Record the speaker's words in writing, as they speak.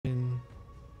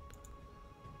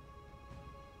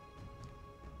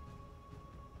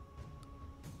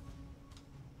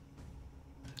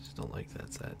don't like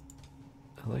that set.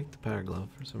 I like the power glove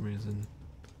for some reason.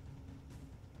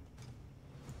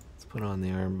 Let's put on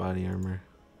the body armor.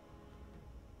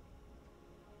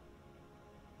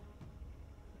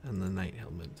 And the knight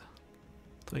helmet.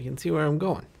 So I can see where I'm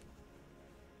going.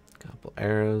 Couple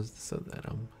arrows so that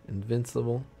I'm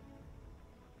invincible.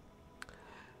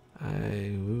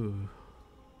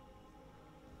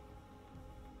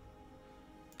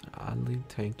 Oddly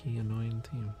tanky, annoying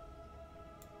team.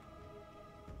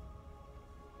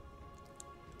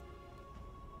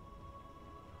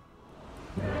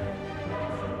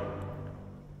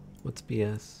 What's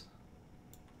BS?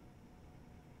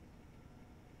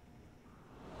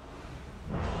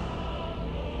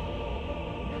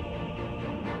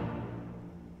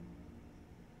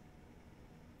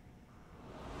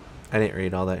 I didn't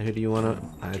read all that. Who do you want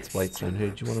to? It's Blightstone. Who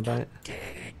did you want to buy it?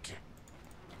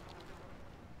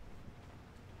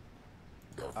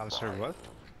 I'm sorry, what?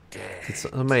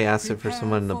 Somebody asked it for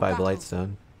someone to buy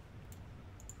Blightstone.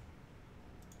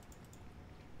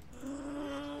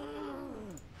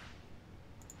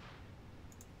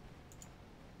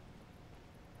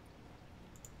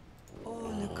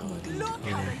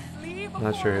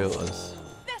 Not sure who it was.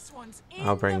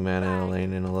 I'll bring Man and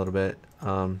Elaine in a little bit.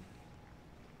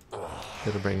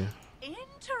 It'll bring.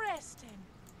 Interesting.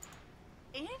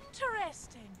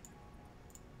 Interesting.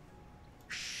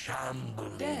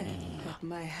 Dead, but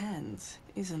my hands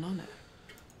isn't on it.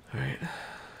 Alright.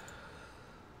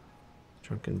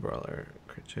 Drunken Brawler.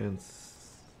 Crit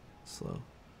chance. Slow.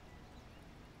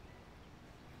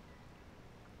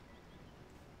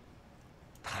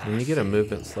 When you get a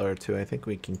movement slower too, I think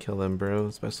we can kill them, bro.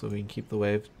 Especially if we can keep the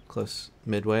wave close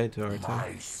midway to our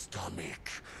time.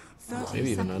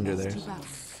 Maybe even under there.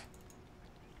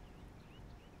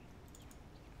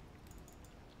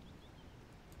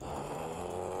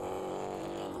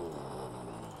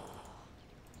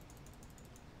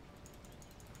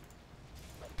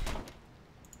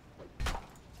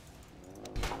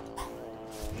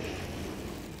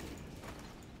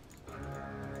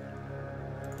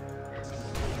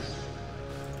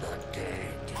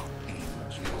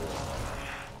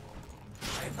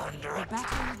 The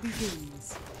battle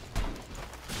begins.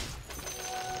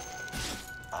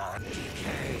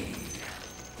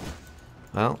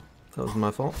 Well, that was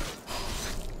my fault.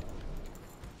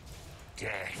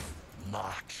 Death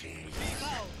marches.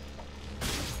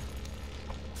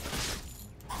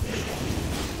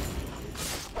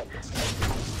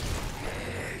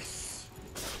 Yes.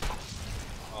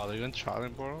 Oh, they're going to try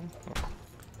and borrow him? Oh.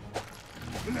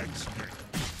 Let's get.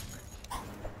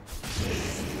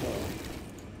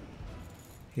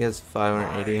 He has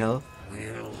 580 health.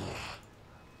 Will.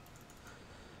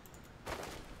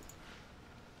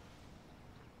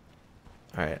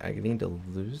 Alright, I need to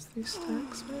lose these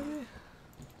stacks, maybe?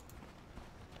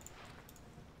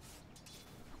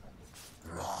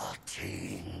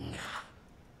 Rotting.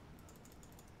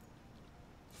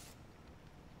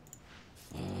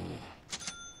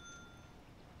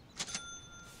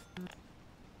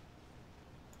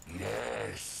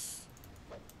 Yes.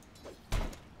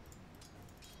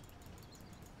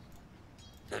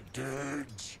 The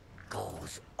dirge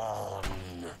goes on.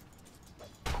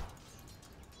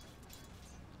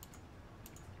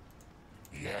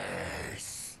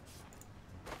 Yes.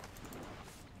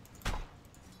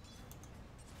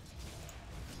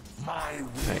 My will.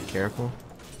 Alright, careful.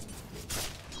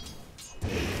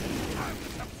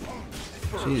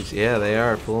 Jeez, yeah, they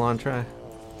are full on try.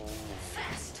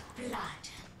 First blood.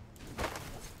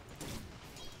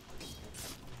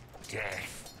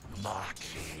 Death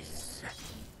marches.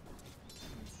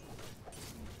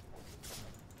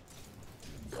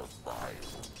 The vile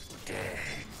dead.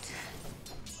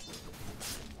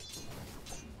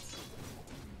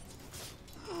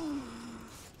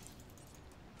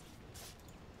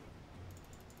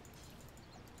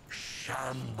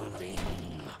 Shambling.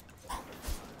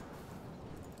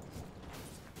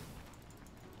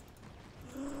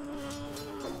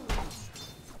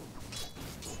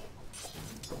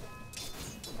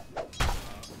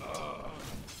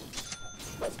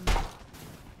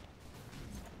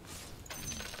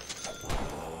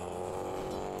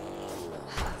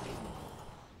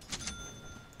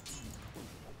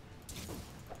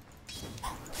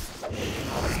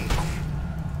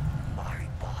 My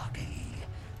body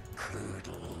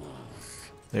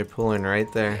curdles. They're pulling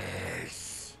right there.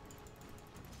 Yes.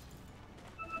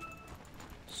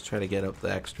 Just try to get up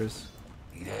the extras.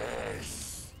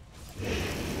 Yes.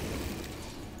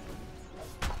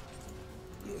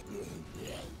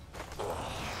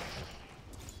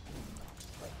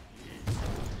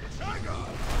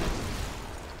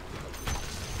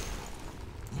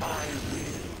 My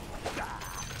will.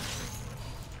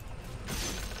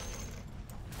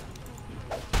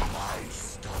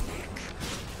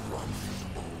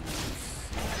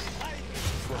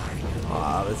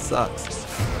 this sucks.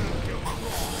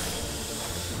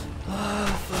 Oh,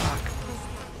 fuck.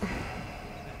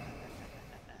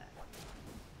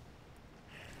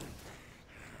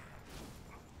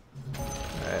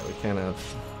 Alright, we kind of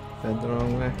fed the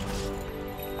wrong way.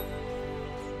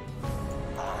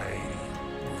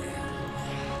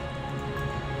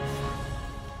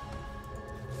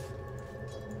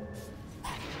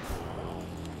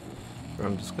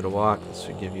 I'm just gonna walk. This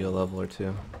should give you a level or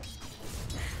two.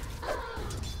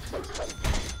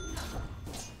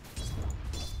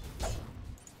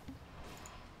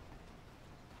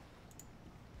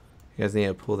 You guys need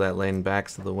to pull that lane back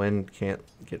so the wind can't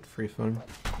get free funn.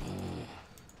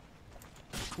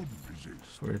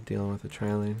 We're dealing with a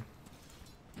tri-lane.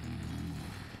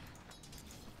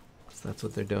 So that's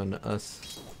what they're doing to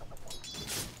us.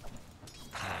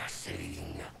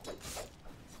 Passing.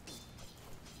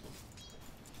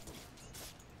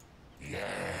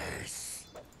 Yes.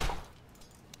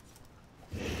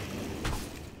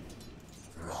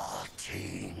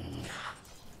 Rotting.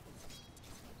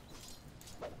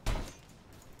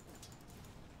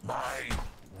 My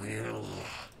will.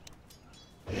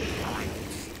 Light.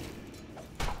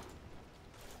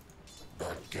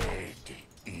 The dead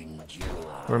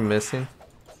endure. We're missing.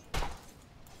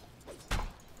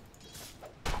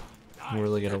 I'm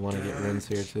really gonna want to get runes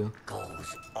here too.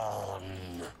 Goes on.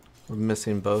 We're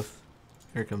missing both.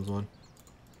 Here comes one.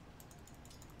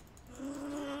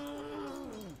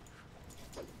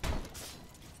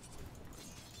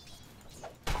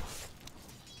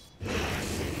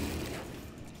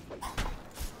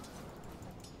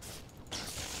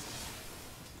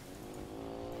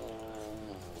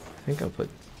 I think I'll put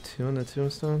 2 on the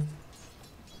tombstone.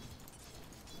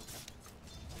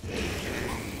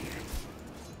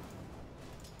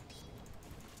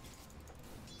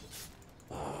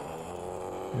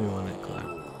 Maybe 1 at clap.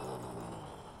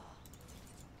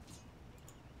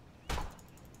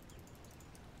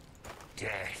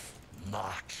 Death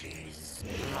marches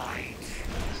light.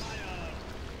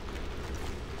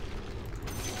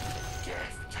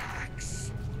 Death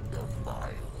tax the vile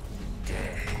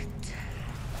dead.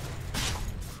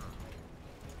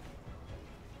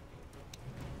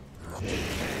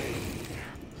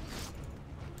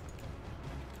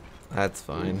 That's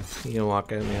fine. He can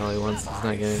walk at me all he wants. He's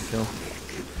not getting a kill.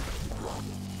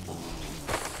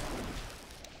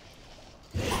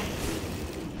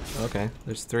 Okay,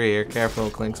 there's 3 here.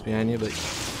 Careful, Clink's behind you, but...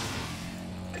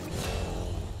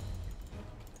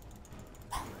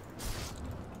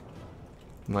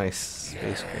 Nice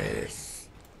space created.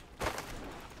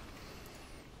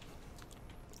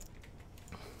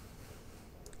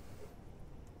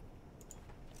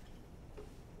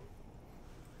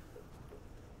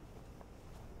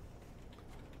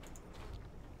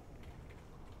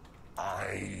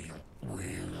 I will.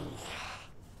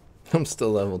 I'm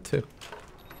still level 2.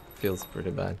 Feels pretty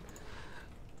bad.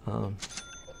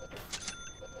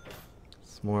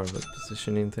 It's more of a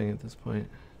positioning thing at this point.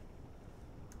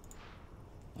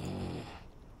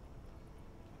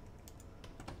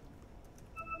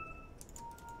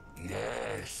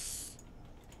 Yes.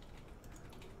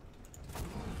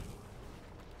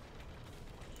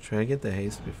 Try to get the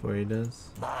haste before he does.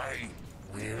 My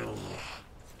will.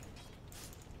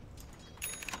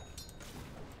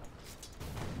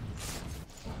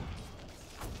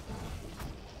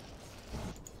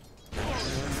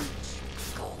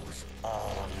 Goes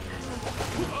on.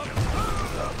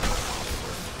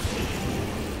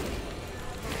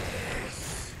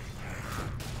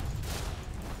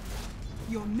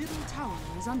 Your middle tower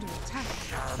is under attack.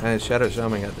 Alright, Shadow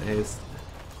Shaman got the haste.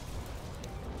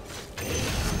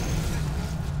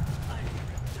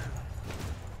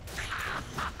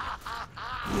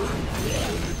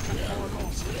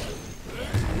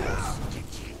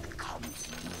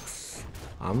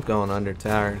 I'm going under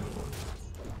tower.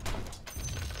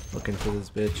 Looking for this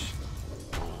bitch.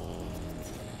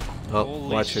 Oh,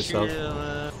 Holy watch yourself.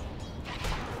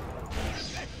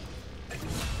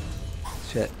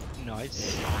 Shit.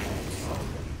 Nice.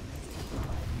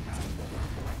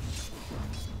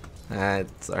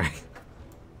 Sorry.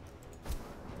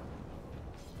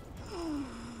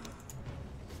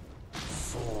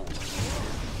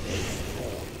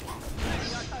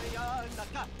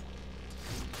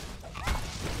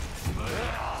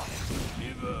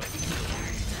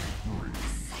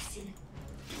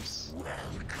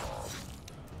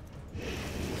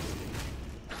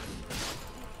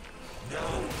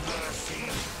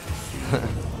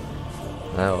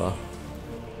 Oh well.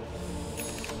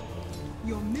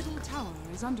 Your middle tower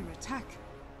is under attack.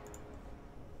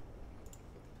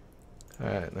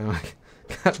 Alright, now I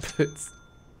got boots.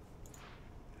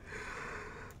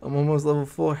 I'm almost level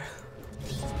 4. I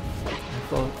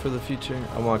fall for the future.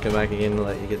 I'm walking back again to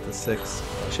let you get the 6.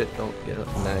 Shit, don't get up.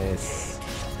 Nice.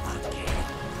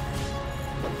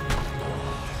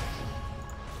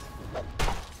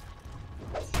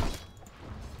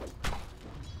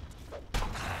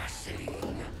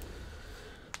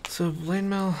 So lane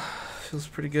mail feels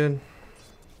pretty good.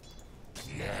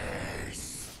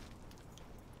 Yes.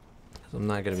 I'm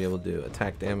not gonna be able to do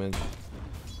attack damage.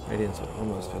 Radiance would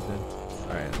almost feel good.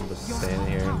 Alright, I'm just Your staying top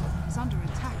here. tower is under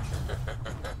attack.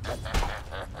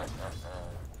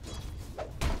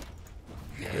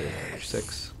 Good.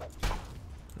 6.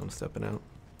 I'm stepping out.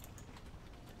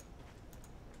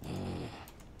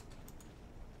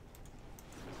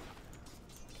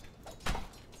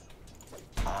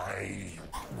 I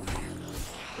will.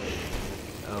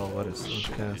 Oh, what a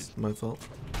slow cast. My fault.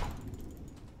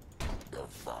 The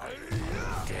fire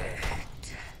dead.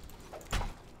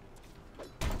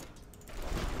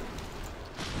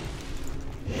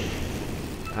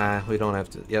 Ah, we don't have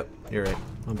to. Yep, you're right.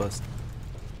 My bust.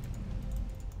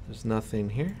 There's nothing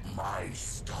here. My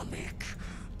stomach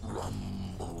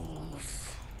rumbles.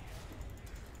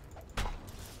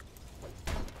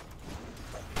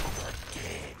 The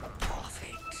dead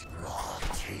prophet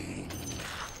rotting.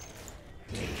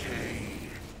 Decay.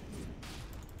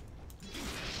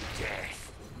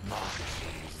 Death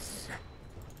marches.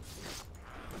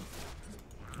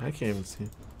 I can't even see.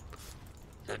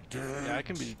 The dirt Yeah, I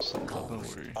can be just don't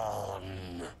worry.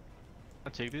 on. I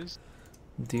take these.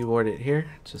 De-ward it here.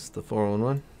 Just the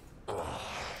 411.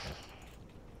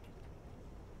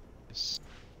 Yes.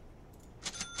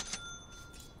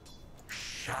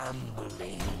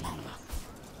 Shambling.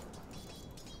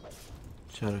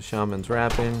 Shadow Shaman's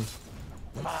rapping.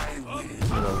 My will.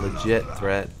 Not a legit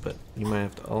threat, but you might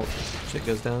have to ult. Shit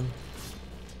goes down.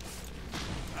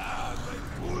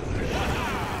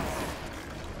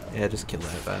 Yeah, just kill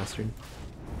that bastard.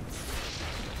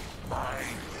 My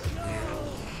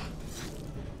will.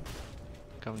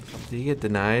 Coming. Did you get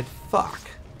denied? Fuck.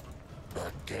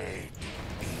 The dead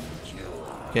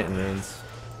endure. Getting runes.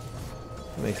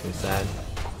 It makes me sad.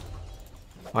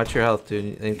 Watch your health,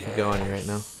 dude. They could go on you right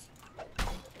now.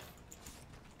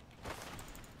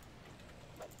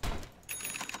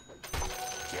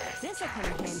 This'll come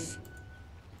in handy.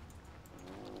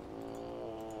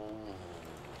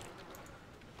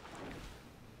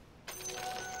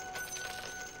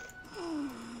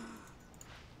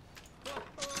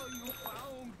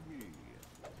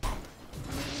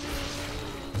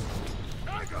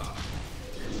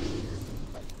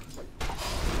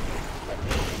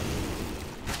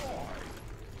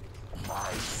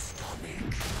 My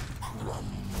stomach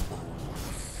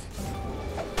rumbles.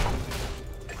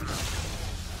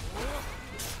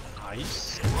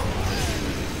 Nice.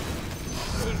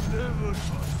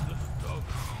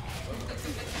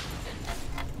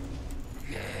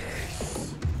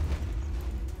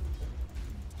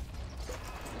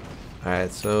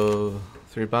 Alright, so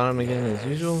 3 bottom again as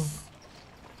usual.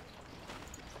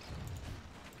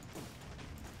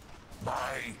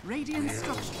 My Radiant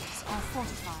structures are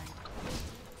fortified.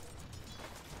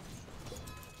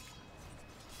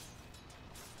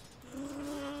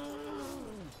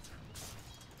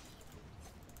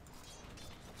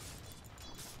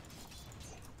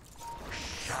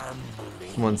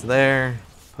 shambling. Someone's there.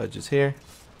 Pudge is here.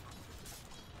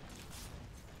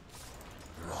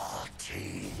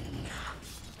 Rotting.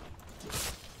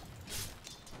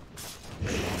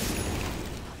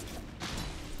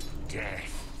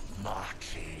 Death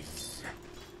marches.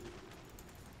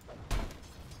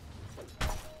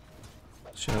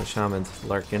 Shadow Shaman's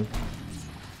lurking.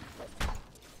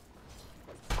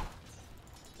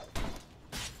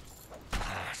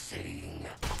 Passing.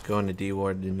 Going to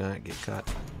D-ward, do not get caught.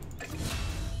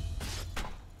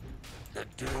 The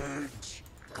dirt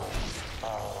goes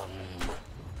on.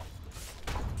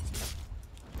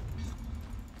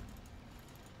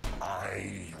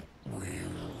 I will.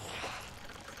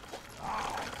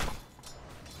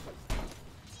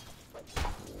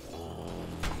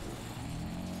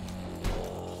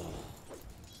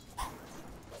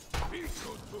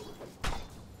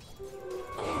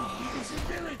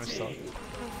 I saw.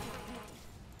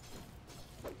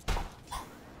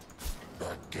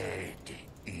 The dead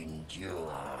endure.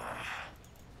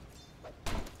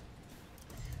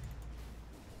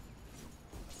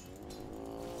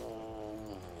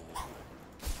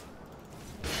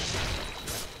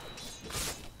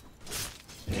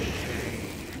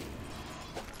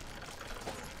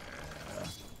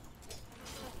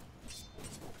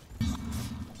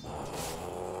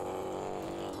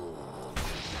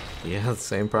 Yeah,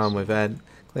 same problem we've had.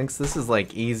 Clinks, this is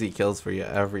like easy kills for you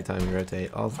every time you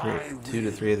rotate. All three, 2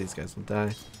 to 3 of these guys will die.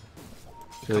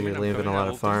 Feel Coming, you're I'm leaving a coming, lot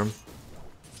I'm of farm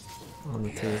on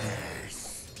the table.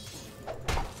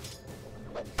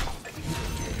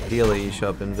 Ideally, you show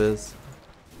up in Viz.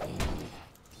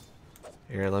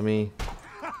 Here, let me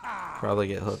probably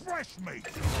get hooked.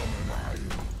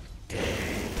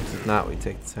 If not, we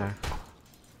take the tower.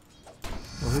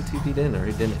 Well, who TP'd in or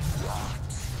who didn't?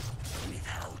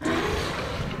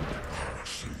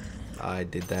 I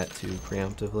did that too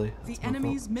preemptively. The That's my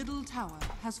enemy's middle tower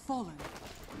has fallen.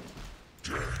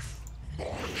 fault.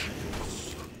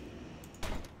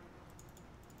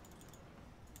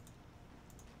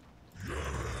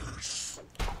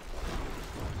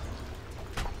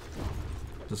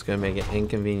 Just gonna make it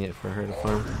inconvenient for her to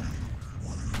farm.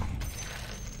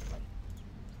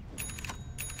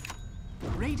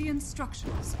 Radiant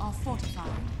structures are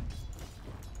fortified.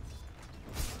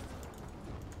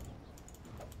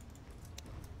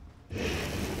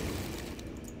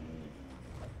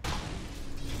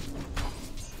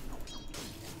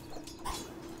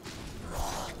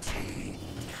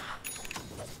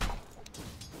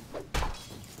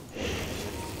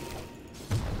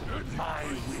 My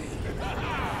will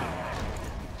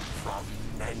from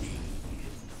many.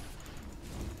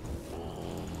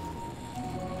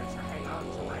 Hang on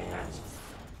to my hands.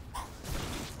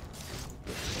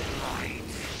 Right.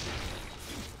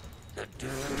 The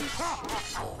dirt.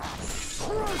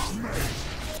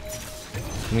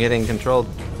 I'm getting controlled.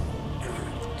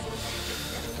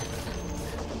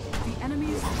 The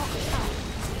enemy's top tower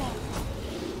has fallen.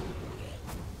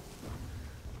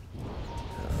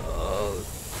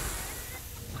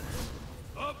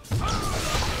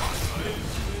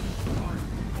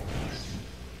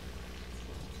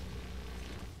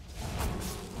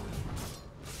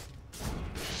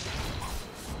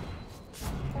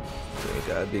 May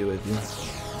God be with you.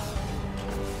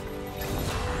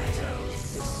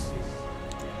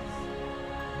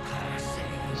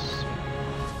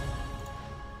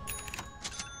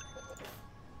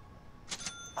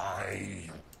 I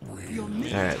will. Your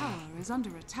middle Alright. tower is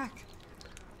under attack.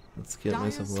 Let's get Dire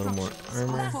myself a little more structures are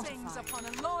armor. fortified. upon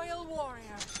a loyal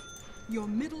warrior. Your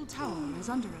middle tower is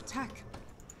under attack.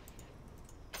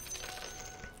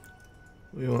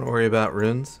 We want to worry about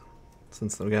runes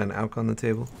since we got an alk on the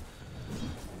table.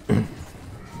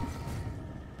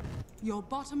 Your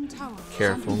bottom tower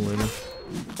Careful, is under Luna.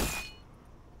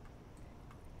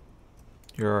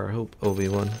 You're our hope,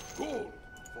 Obi-Wan.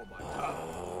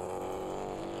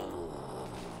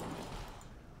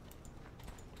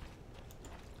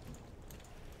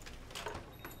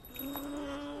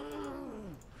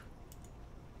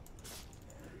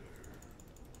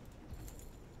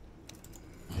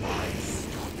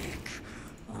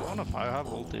 One if I have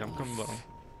ulti, I'm coming bottom.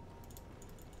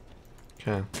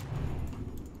 Okay. I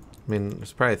mean,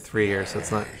 there's probably 3 here, so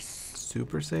it's not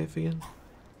super safe again.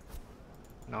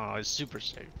 No, it's super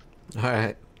safe.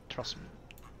 Alright. Trust me.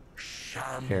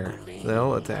 Here.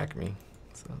 They'll attack me.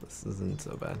 So this isn't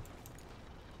so bad.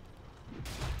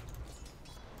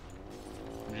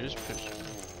 You just push.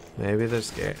 Maybe they're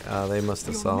scared. They must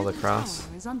have Your saw the middle cross.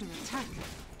 tower is under attack.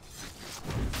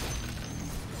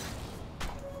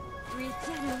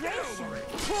 Regeneration. Your middle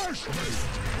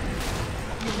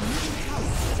tower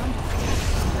is under attack.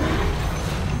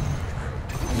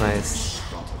 Nice.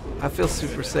 I feel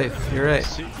super safe. You're right.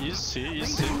 See, you see.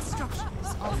 Radiant structures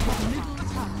of your middle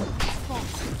tower has fallen.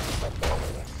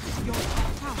 Your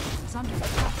top tower is under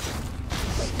attack.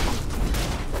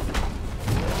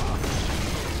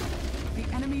 The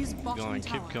enemy's bottom Going,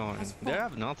 tower keep going. has They fallen.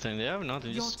 have nothing, Your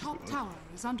just top tower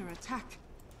is under attack.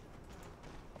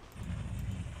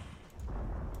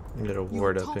 I'm gonna Your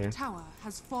ward up top here. tower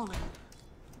has fallen.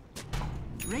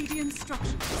 Radiant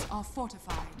structures are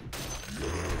fortified.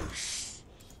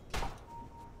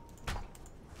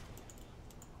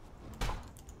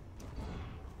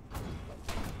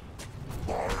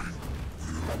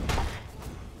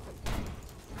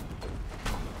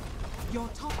 Your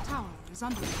top tower is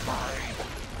under attack.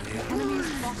 The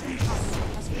enemy's bottom tower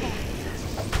has fallen.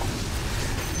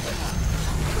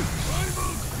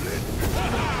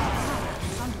 Your tower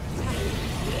is under attack.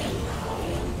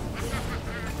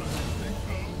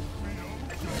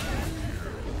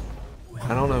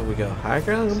 I don't know if we go high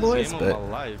ground, boys, game but of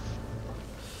my life.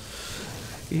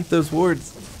 eat those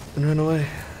wards and run away.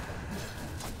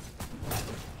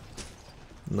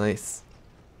 Nice.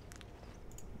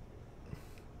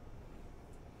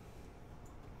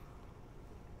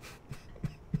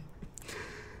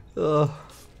 Ugh.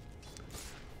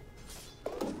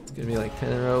 It's gonna be like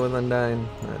 10 in a row with Undying.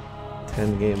 That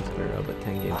 10 games in a row, but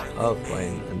 10 games of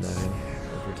playing Undying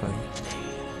over time.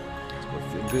 So I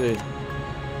feel good.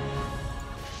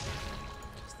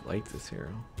 Just like this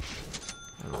hero.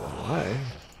 I don't know why.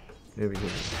 Maybe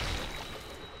because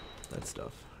that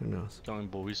stuff. Who knows? Going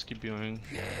boys keep going.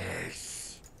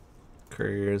 Yes.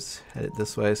 Couriers headed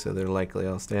this way, so they're likely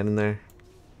all standing there.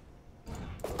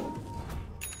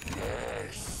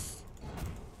 Yes.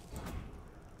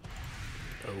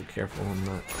 Oh, careful, I'm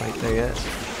not quite there yet.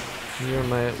 You're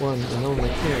my one and only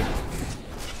carry.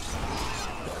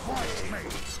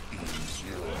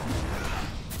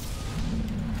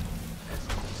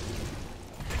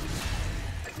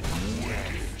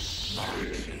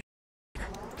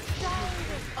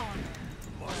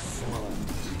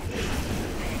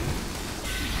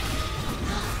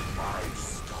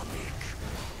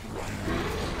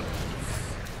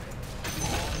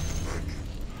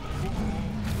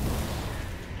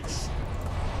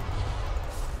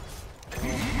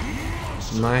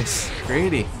 Nice,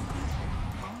 greedy.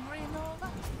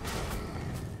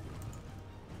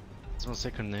 It's my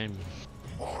second name.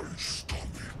 Lost in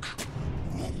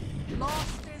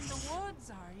the woods,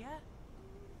 are ya?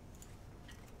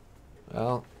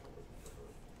 Well,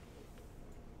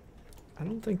 I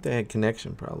don't think they had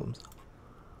connection problems.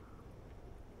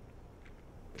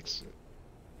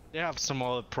 They have some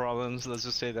other problems, let's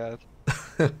just say that.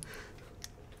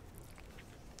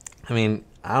 I mean,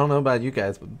 I don't know about you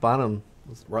guys, but bottom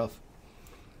was rough.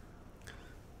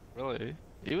 Really?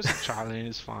 It was a challenge,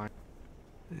 it's fine.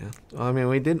 Yeah. Well, I mean,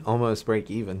 we did almost break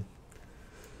even.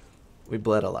 We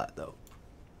bled a lot, though.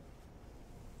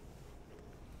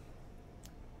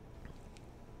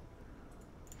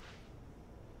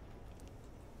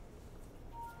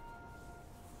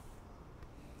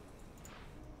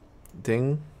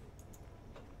 Ding.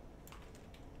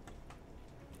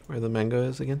 Where the mango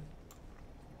is again?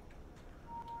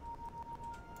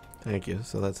 Thank you.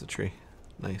 So that's a tree.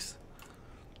 Nice.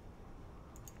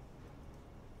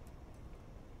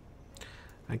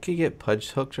 I could get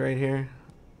Pudge hooked right here.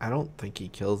 I don't think he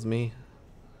kills me.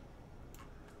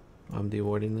 I'm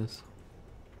dewarding this.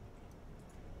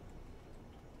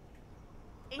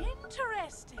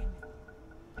 Interesting.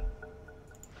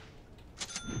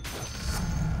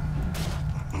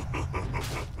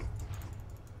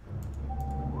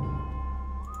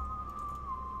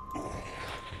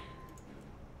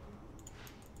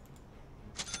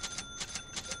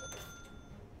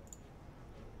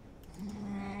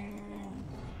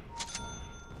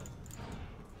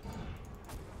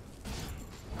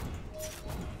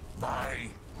 My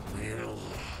will.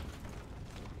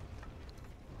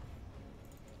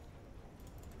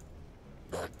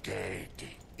 The dead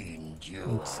endure.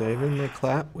 I'm saving the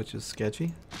clap, which is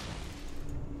sketchy.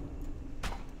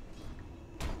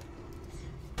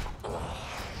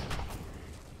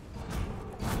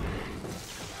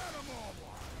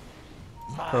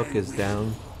 Hook is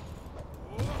down.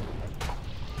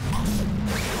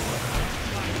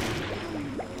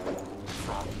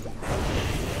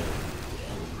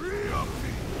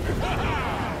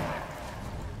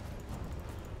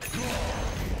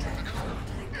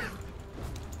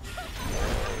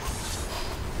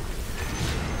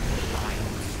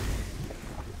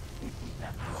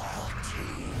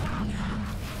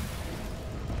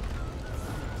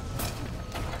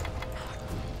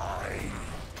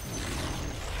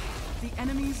 The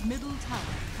enemy's middle tower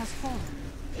has fallen.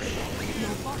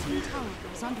 Your bottom tower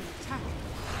is under attack.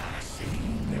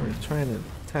 They were trying to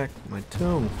attack my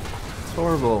tomb. It's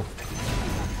horrible.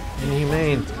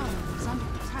 Inhumane. Tower is under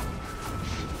attack.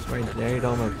 That's where I buried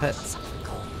all my pets.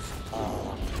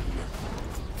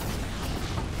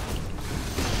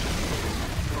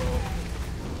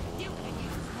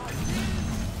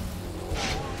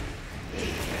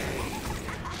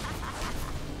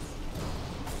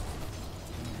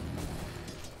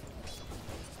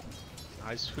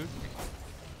 Nice hook.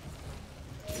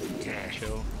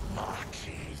 Chill.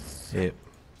 Yep.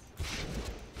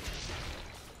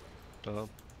 Up.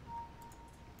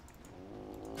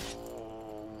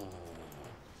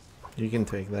 You can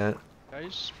take that.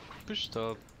 Guys, pushed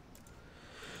up.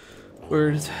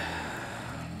 Words.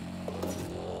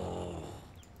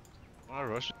 I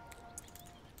rush it.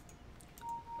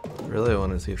 Really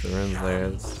want to see if the run's there.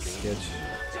 It's sketch.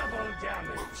 Double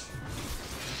damage.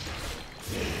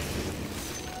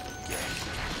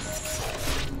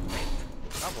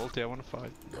 I'm ulti, I wanna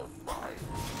fight.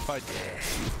 Fight.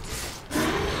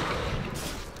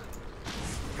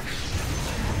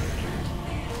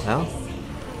 No?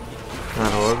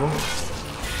 Not horrible.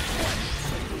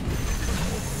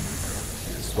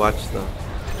 Just watch the.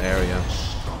 There we go.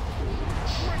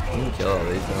 You can kill all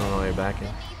these. I don't know why you're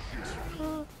backing.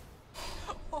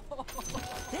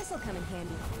 come in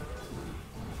handy.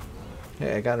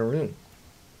 Hey, I got a rune.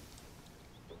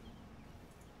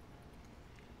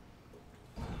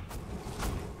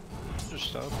 Just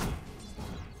stop.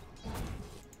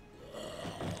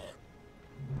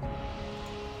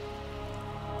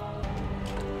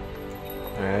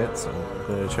 Alright, so I'm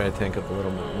going to try to tank up a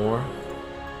little bit more.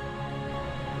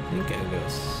 I think I go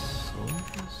Soul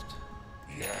Fist.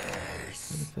 Is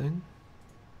that a thing?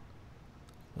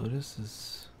 Lotus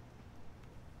is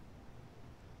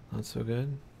not so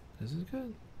good. Is it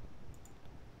good?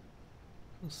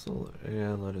 Solar.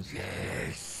 Yeah, Lotus is good.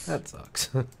 That sucks.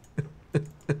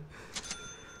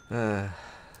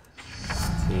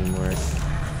 Teamwork.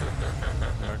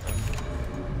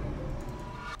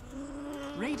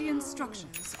 Radiant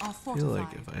structures are I feel fortified.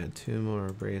 like if I had 2 more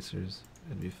bracers,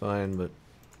 it'd be fine, but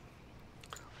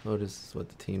Lotus is what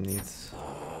the team needs.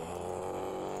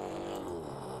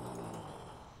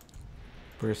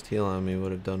 Burst heal on me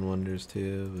would have done wonders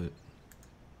too,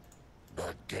 but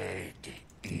The dead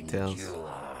details.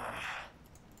 endure.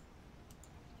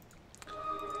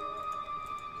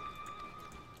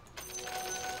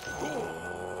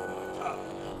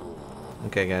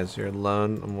 Okay guys, you're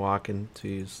alone. I'm walking to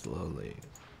you slowly.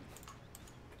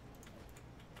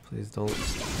 Please don't.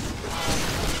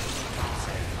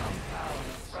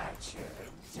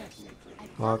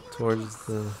 Walk towards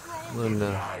the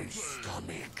Luna. My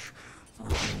stomach.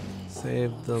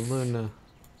 Save the Luna.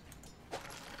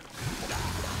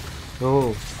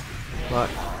 Oh, fuck.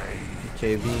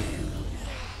 KB.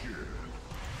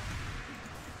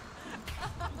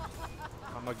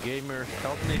 I'm a gamer.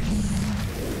 Help me.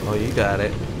 Oh, you got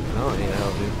it. I don't need to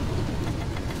help you.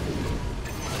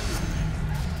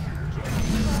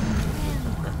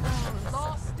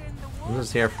 Lost in the I'm woods.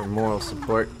 just here for moral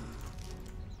support.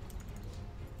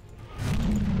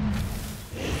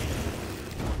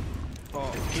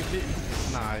 Oh, keep it.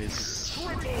 Nice. Oh,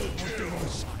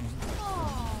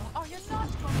 are you not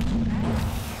going to bed?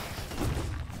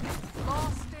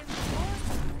 Lost in the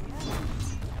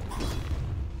woods,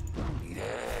 are you?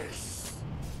 Yes.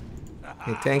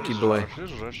 Hey, tanky boy.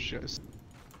 Just rush, guys.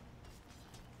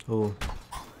 Oh,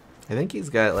 I think he's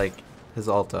got like his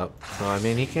ult up. So I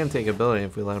mean, he can take ability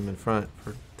if we let him in front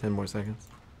for 10 more seconds.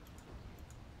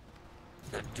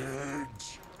 The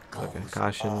dirge Okay, goes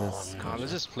caution on. is Let's caution.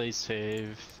 just play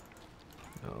safe.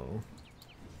 No.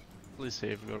 Play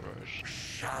safe, go rush.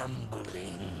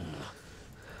 Shambling.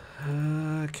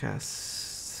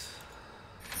 Cast.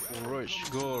 Rush,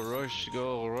 go, rush,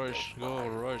 go, rush, go,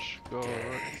 rush, go,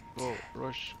 rush, go,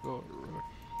 rush, go, rush.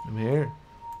 I'm here.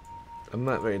 I'm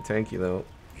not very tanky though.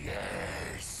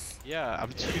 Yes. Yeah, I'm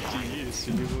 50 years,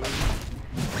 you know.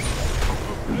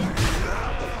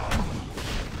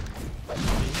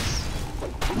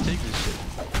 Take this shit.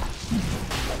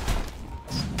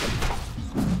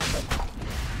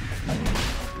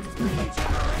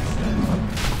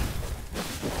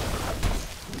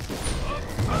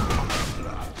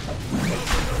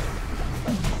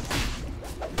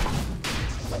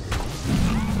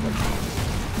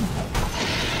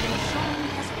 Shaman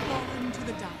has fallen to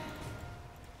the dire.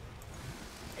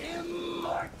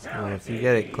 Well, if you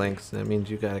get it, Clinks, that means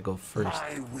you gotta go first.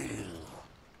 I will.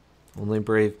 Only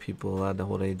brave people allowed to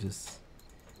hold Aegis.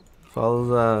 Follow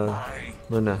the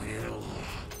Luna. Will.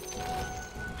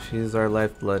 She's our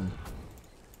lifeblood.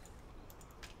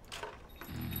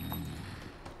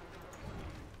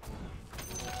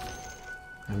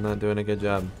 I'm not doing a good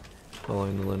job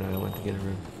following the Luna. I went to get a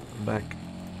room. I'm back.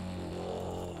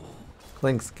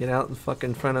 Clinks, get out in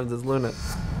fucking front of this Luna. One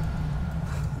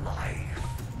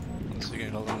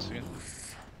second, hold on a second.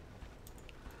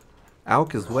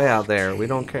 Auk is way out there. We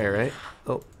don't care, right?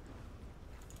 Oh,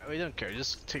 We don't care,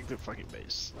 just take the fucking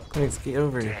base. Clinks, get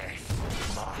over here.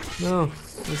 No,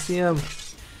 I see him.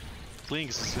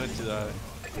 Blinks is going to die.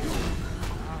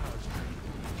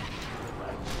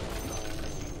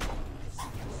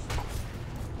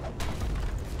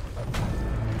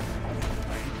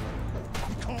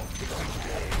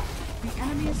 The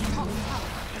enemy's top tower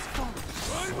has fallen.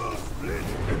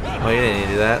 Oh, you didn't need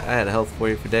to do that. I had health for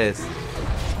you for days.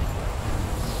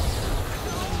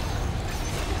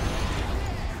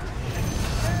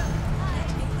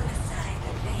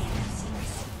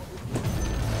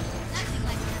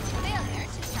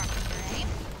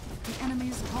 The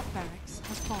enemy's top barracks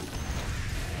has fallen.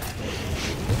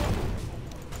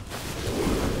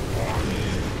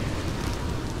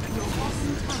 Your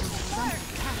bottom tower is under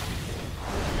attack.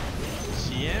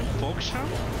 CM function?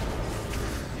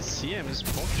 His CM is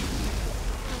function.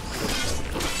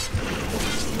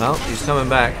 Well, he's coming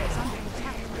back. Is under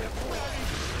attack.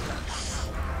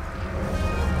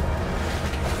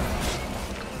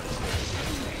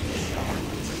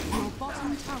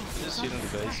 Just hit on the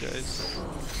base, guys.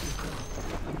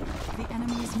 The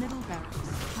enemy's middle barracks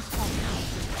has fallen.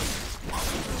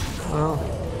 Oh,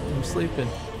 I'm sleeping.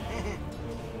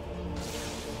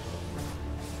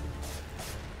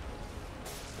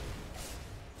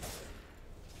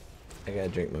 I gotta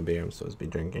drink my beer I'm supposed to be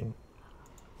drinking.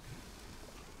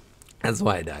 That's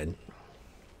why I died.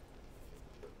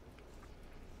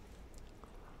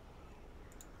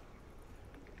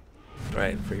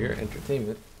 Right, for your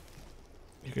entertainment,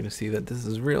 you're gonna see that this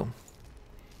is real.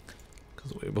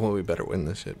 Because we better win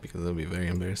this shit because it'll be very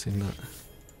embarrassing not.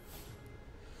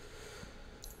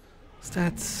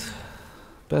 Stats.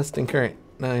 Best and current,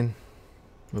 9.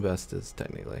 My best is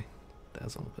technically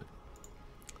Dazzle, but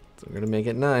so we're gonna make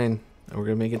it 9, and we're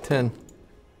gonna make it 10.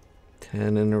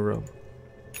 10 in a row.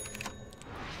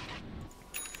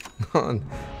 On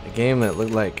a game that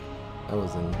looked like I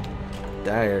was in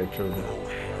dire trouble.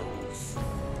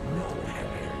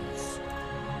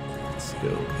 Let's go.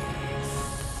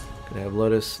 Gonna have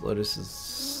Lotus. Lotus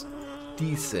is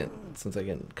decent since I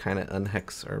can kind of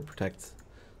unhex or protect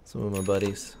some of my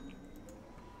buddies.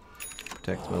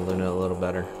 Protect my Luna a little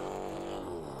better.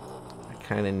 I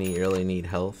kind of really need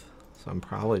health, so I'm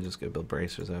probably just gonna build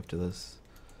bracers after this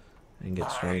and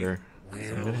get stronger. So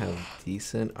I'm gonna have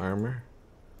decent armor.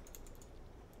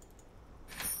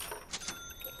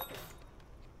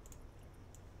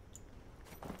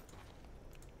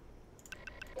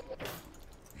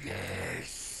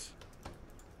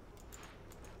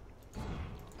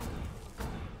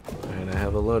 Alright, I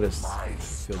have a Lotus.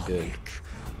 Feel good.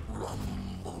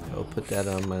 I'll put that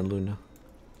on my Luna.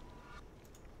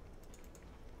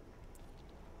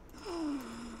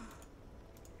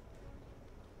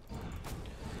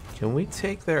 Can we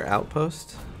take their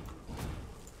outpost?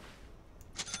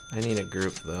 I need a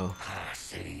group though.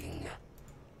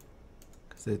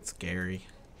 Cause it's scary.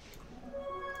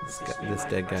 This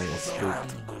dead guy is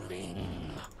spooked.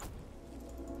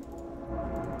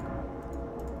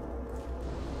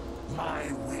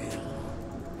 My will.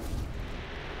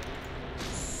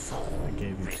 I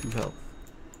gave you 2 health.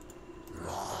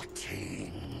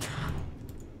 Rotting.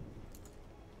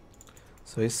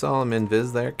 So he saw him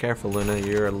invis there. Careful, Luna,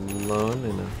 you're alone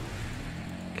in a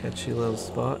catchy little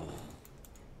spot.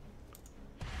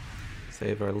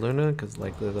 Save our Luna, because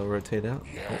likely they'll rotate out.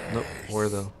 Oh, nope, or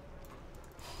they'll.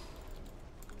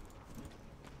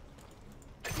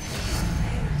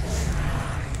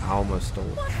 I almost stole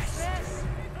it.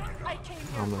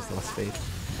 I almost lost faith.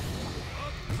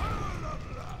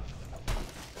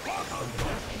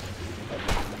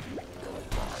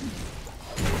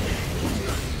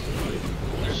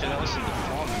 Shit, I was in the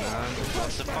phone, man. What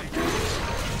the fuck?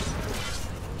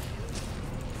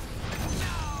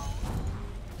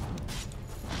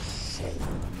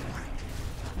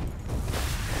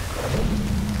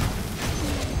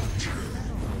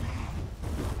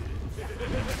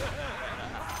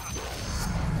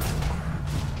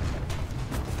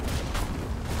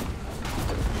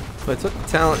 But I took the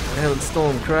talent, I haven't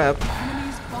stolen crap. The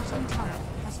enemy's bottom tower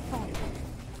has fallen.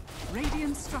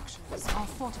 Radiant structures are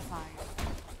fortified.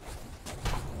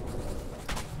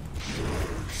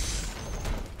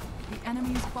 The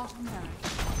enemy's bottom barracks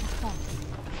has fallen.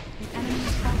 The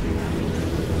enemy's bottom barracks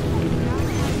has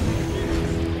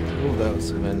fallen. Ooh, that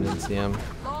was commended, CM.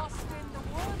 Lost in the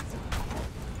woods.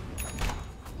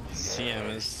 CM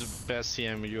is the best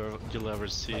CM you'll ever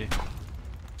see.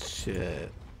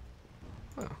 Shit.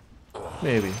 Well,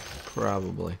 maybe.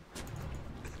 Probably.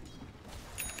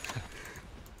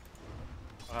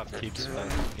 I have tips, man.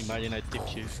 Imagine I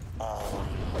tip you.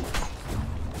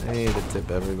 I need to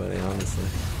tip everybody, honestly.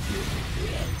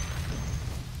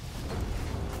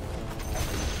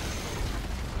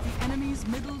 The enemy's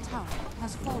middle tower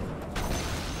has fallen.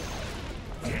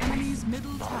 The enemy's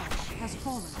middle tower has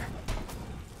fallen.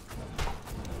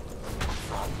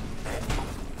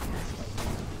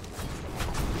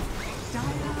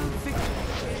 Dire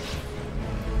victory.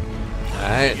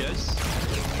 Alright. Yes.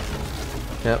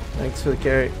 Yep, thanks for the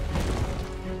carry.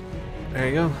 There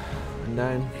you go.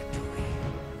 Undying.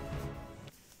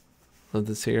 Love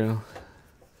this hero.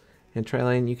 And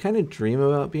tri-lane, you kind of dream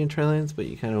about being tri-lanes, but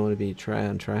you kind of want to be try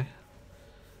on try.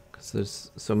 Because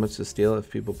there's so much to steal if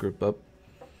people group up.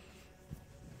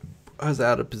 I was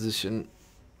out of position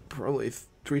probably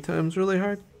 3 times really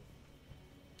hard.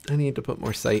 I need to put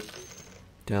more sight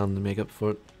down to make up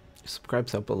for it.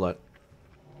 Subscribes help a lot.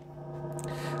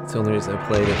 It's the only reason I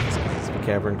played it is because it's a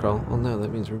cavern crawl. Oh no,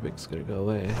 that means Rubik's gonna go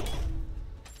away.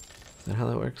 Is that how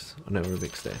that works? Oh no,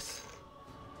 Rubik stays.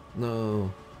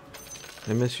 No.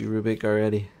 I miss you, Rubik,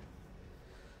 already.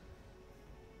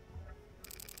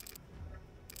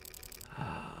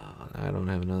 I don't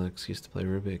have another excuse to play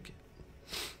Rubik.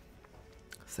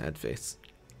 Sad face.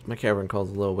 My cavern call's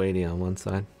a little weighty on one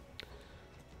side.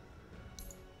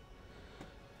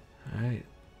 Alright.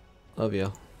 Love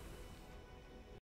y'all.